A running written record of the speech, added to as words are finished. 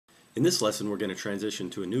In this lesson, we're going to transition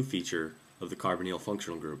to a new feature of the carbonyl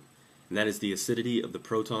functional group, and that is the acidity of the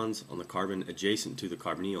protons on the carbon adjacent to the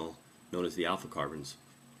carbonyl, known as the alpha carbons.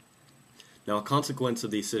 Now, a consequence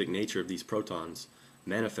of the acidic nature of these protons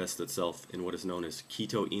manifests itself in what is known as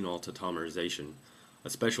keto-enol tautomerization, a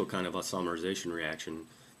special kind of isomerization reaction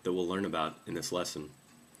that we'll learn about in this lesson.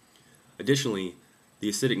 Additionally, the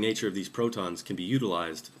acidic nature of these protons can be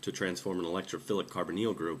utilized to transform an electrophilic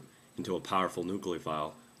carbonyl group into a powerful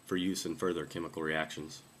nucleophile for use in further chemical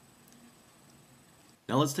reactions.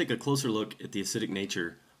 Now let's take a closer look at the acidic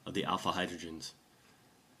nature of the alpha hydrogens.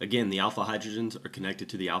 Again, the alpha hydrogens are connected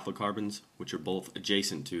to the alpha carbons, which are both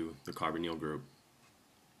adjacent to the carbonyl group.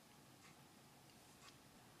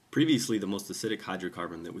 Previously, the most acidic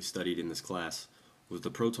hydrocarbon that we studied in this class was the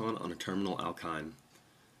proton on a terminal alkyne.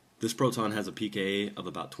 This proton has a pKa of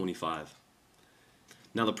about 25.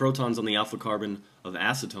 Now the protons on the alpha carbon of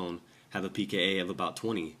acetone have a pKa of about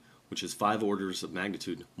 20, which is 5 orders of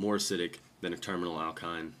magnitude more acidic than a terminal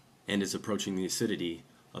alkyne, and is approaching the acidity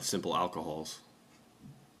of simple alcohols.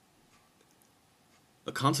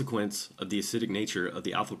 A consequence of the acidic nature of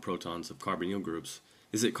the alpha protons of carbonyl groups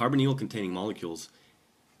is that carbonyl-containing molecules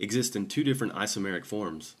exist in two different isomeric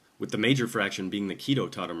forms, with the major fraction being the keto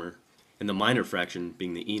tautomer and the minor fraction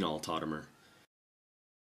being the enol tautomer.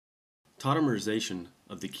 Tautomerization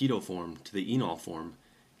of the keto form to the enol form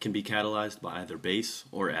can be catalyzed by either base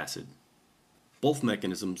or acid. Both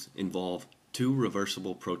mechanisms involve two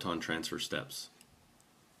reversible proton transfer steps.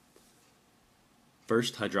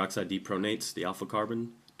 First, hydroxide deprotonates the alpha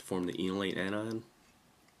carbon to form the enolate anion.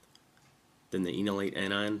 Then the enolate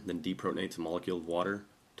anion then deprotonates a molecule of water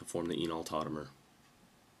to form the enol tautomer.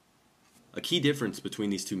 A key difference between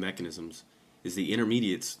these two mechanisms is the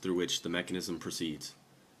intermediates through which the mechanism proceeds.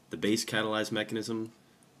 The base catalyzed mechanism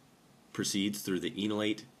proceeds through the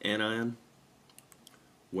enolate anion,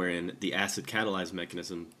 wherein the acid catalyzed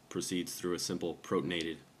mechanism proceeds through a simple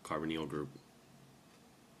protonated carbonyl group.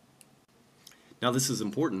 Now this is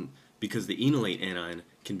important because the enolate anion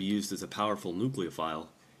can be used as a powerful nucleophile,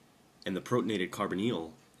 and the protonated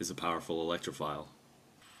carbonyl is a powerful electrophile.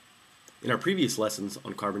 In our previous lessons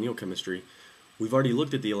on carbonyl chemistry, we've already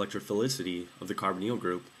looked at the electrophilicity of the carbonyl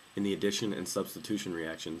group in the addition and substitution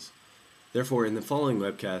reactions. Therefore, in the following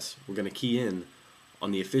webcast, we're going to key in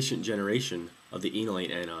on the efficient generation of the enolate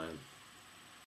anion.